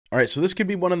All right, so this could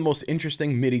be one of the most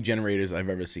interesting MIDI generators I've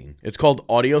ever seen. It's called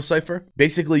AudioCipher.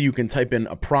 Basically, you can type in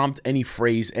a prompt, any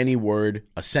phrase, any word,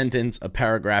 a sentence, a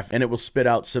paragraph, and it will spit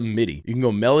out some MIDI. You can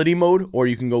go melody mode or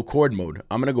you can go chord mode.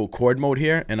 I'm gonna go chord mode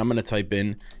here, and I'm gonna type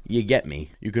in "you get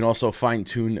me." You can also fine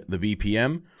tune the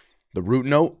BPM, the root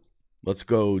note. Let's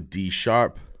go D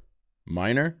sharp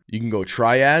minor. You can go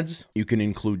triads. You can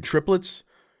include triplets.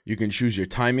 You can choose your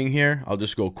timing here. I'll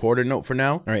just go quarter note for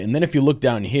now. All right, and then if you look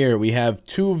down here, we have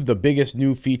two of the biggest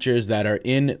new features that are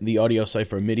in the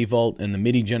AudioCipher MIDI Vault and the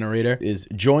MIDI generator is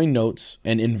join notes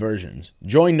and inversions.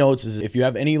 Join notes is if you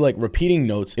have any like repeating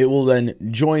notes, it will then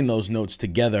join those notes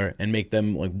together and make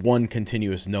them like one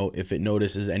continuous note if it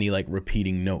notices any like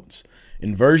repeating notes.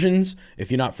 Inversions,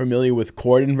 if you're not familiar with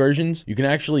chord inversions, you can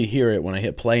actually hear it when I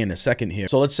hit play in a second here.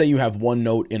 So let's say you have one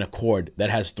note in a chord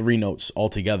that has 3 notes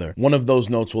altogether. One of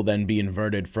those notes will then be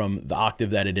inverted from the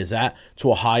octave that it is at to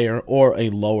a higher or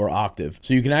a lower octave.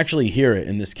 So you can actually hear it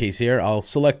in this case here. I'll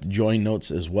select join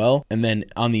notes as well. And then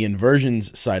on the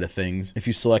inversions side of things, if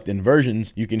you select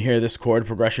inversions, you can hear this chord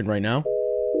progression right now.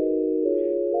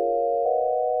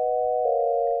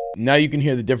 Now you can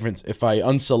hear the difference if I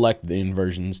unselect the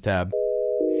inversions tab.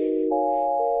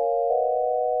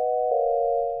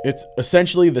 It's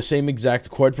essentially the same exact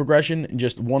chord progression,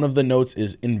 just one of the notes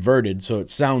is inverted, so it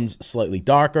sounds slightly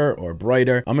darker or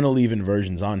brighter. I'm going to leave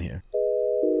inversions on here.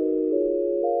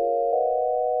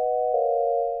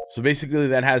 So basically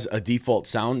that has a default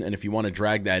sound, and if you want to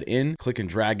drag that in, click and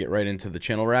drag it right into the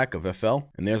channel rack of FL,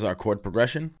 and there's our chord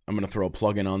progression. I'm going to throw a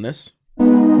plugin on this.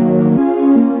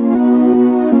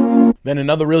 Then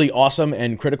another really awesome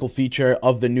and critical feature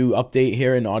of the new update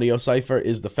here in AudioCipher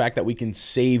is the fact that we can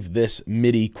save this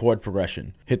MIDI chord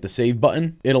progression. Hit the save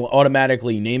button. It'll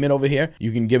automatically name it over here.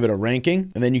 You can give it a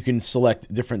ranking, and then you can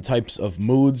select different types of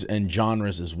moods and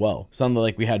genres as well. Sounded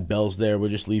like we had bells there.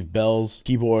 We'll just leave bells.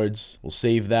 Keyboards, we'll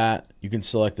save that. You can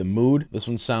select a mood. This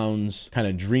one sounds kind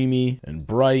of dreamy and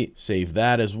bright. Save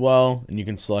that as well, and you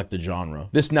can select the genre.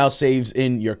 This now saves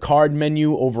in your card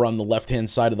menu over on the left-hand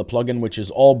side of the plugin, which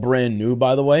is all brand new,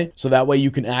 by the way. So that way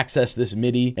you can access this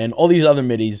MIDI and all these other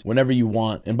MIDIs whenever you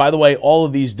want. And by the way, all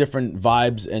of these different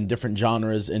vibes and different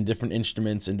genres and different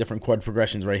instruments and different chord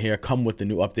progressions right here come with the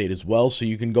new update as well. So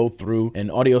you can go through, and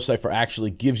AudioCipher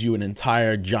actually gives you an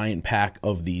entire giant pack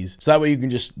of these. So that way you can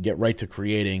just get right to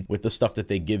creating with the stuff that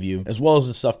they give you, as well as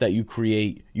the stuff that you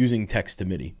create using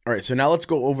text-to-MIDI. All right, so now let's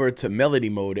go over to melody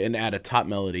mode and add a top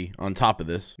melody on top of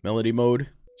this. Melody mode.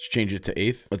 Let's change it to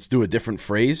 8th. Let's do a different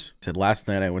phrase. I said last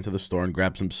night I went to the store and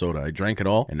grabbed some soda. I drank it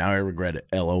all and now I regret it.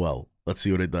 LOL. Let's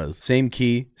see what it does. Same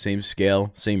key, same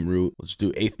scale, same root. Let's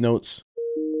do 8th notes.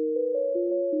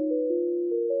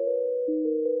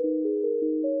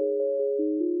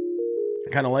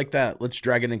 I kind of like that. Let's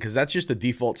drag it in because that's just the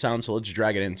default sound. So let's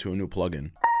drag it into a new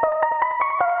plugin.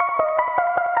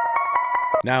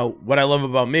 Now, what I love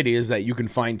about MIDI is that you can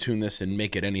fine tune this and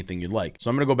make it anything you'd like. So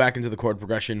I'm going to go back into the chord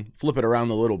progression, flip it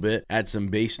around a little bit, add some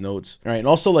bass notes. All right. And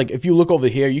also, like, if you look over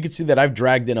here, you can see that I've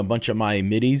dragged in a bunch of my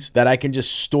MIDIs that I can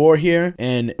just store here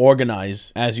and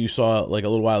organize. As you saw like a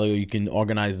little while ago, you can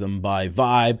organize them by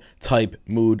vibe, type,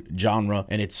 mood, genre.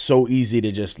 And it's so easy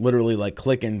to just literally like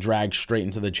click and drag straight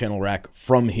into the channel rack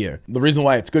from here. The reason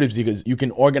why it's good is because you can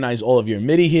organize all of your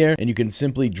MIDI here and you can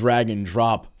simply drag and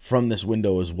drop from this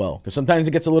window as well, because sometimes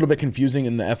it gets a little bit confusing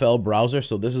in the FL browser.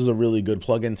 So this is a really good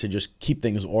plugin to just keep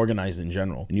things organized in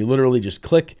general, and you literally just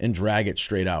click and drag it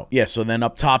straight out. Yeah, so then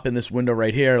up top in this window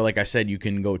right here, like I said, you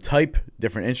can go type,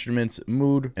 different instruments,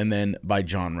 mood, and then by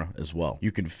genre as well.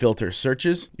 You can filter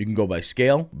searches. You can go by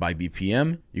scale, by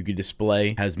BPM. You can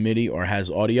display has MIDI or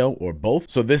has audio or both.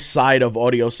 So this side of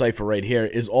AudioCipher right here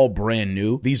is all brand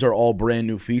new. These are all brand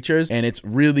new features, and it's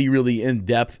really, really in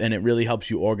depth, and it really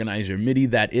helps you organize your MIDI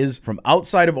that is from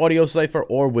outside of AudioCipher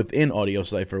or within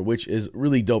AudioCipher, which is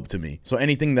really dope to me. So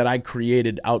anything that I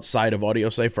created outside of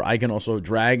AudioCipher, I can also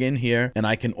drag in here and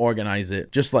I can organize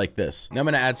it just like this. Now I'm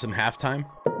going to add some halftime.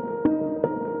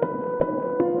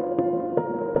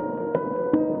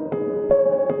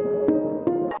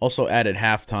 Also added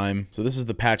halftime. So this is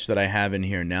the patch that I have in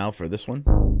here now for this one.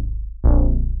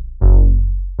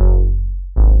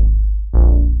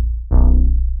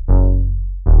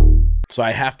 So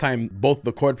I halftime both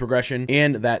the chord progression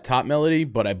and that top melody,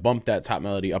 but I bumped that top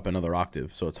melody up another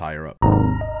octave, so it's higher up.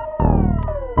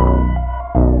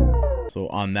 So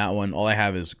on that one, all I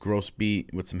have is gross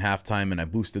beat with some halftime, and I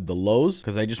boosted the lows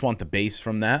because I just want the bass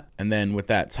from that. And then with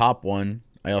that top one,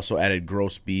 I also added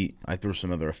gross beat. I threw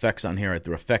some other effects on here. I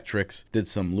threw effect tricks, did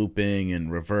some looping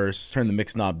and reverse, turned the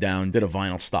mix knob down, did a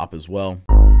vinyl stop as well.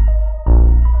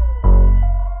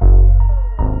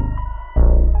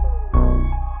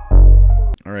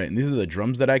 All All right, and these are the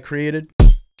drums that I created.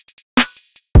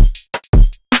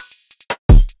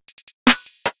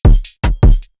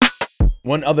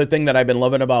 One other thing that I've been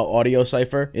loving about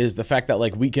AudioCipher is the fact that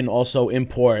like we can also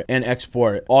import and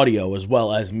export audio as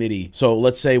well as MIDI. So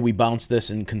let's say we bounce this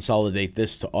and consolidate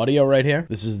this to audio right here.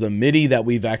 This is the MIDI that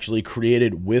we've actually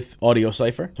created with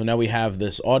AudioCipher. So now we have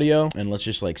this audio, and let's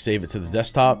just like save it to the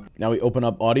desktop. Now we open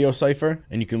up AudioCipher,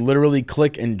 and you can literally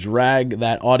click and drag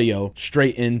that audio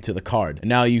straight into the card. And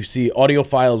now you see audio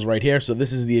files right here. So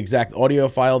this is the exact audio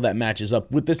file that matches up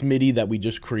with this MIDI that we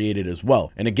just created as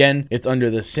well. And again, it's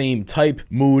under the same type,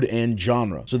 mood, and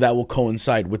genre, so that will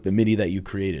coincide with the MIDI that you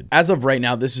created. As of right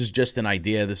now, this is just an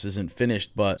idea, this isn't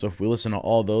finished, but so if we listen to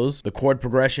all those, the chord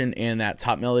progression and that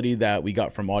top melody that we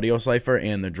got from AudioCipher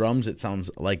and the drums, it sounds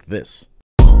like this.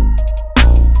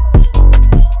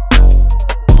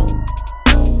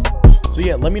 So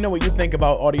yeah, let me know what you think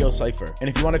about AudioCipher, and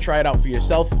if you want to try it out for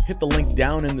yourself, hit the link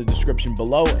down in the description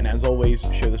below, and as always,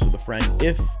 share this with a friend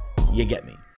if you get me.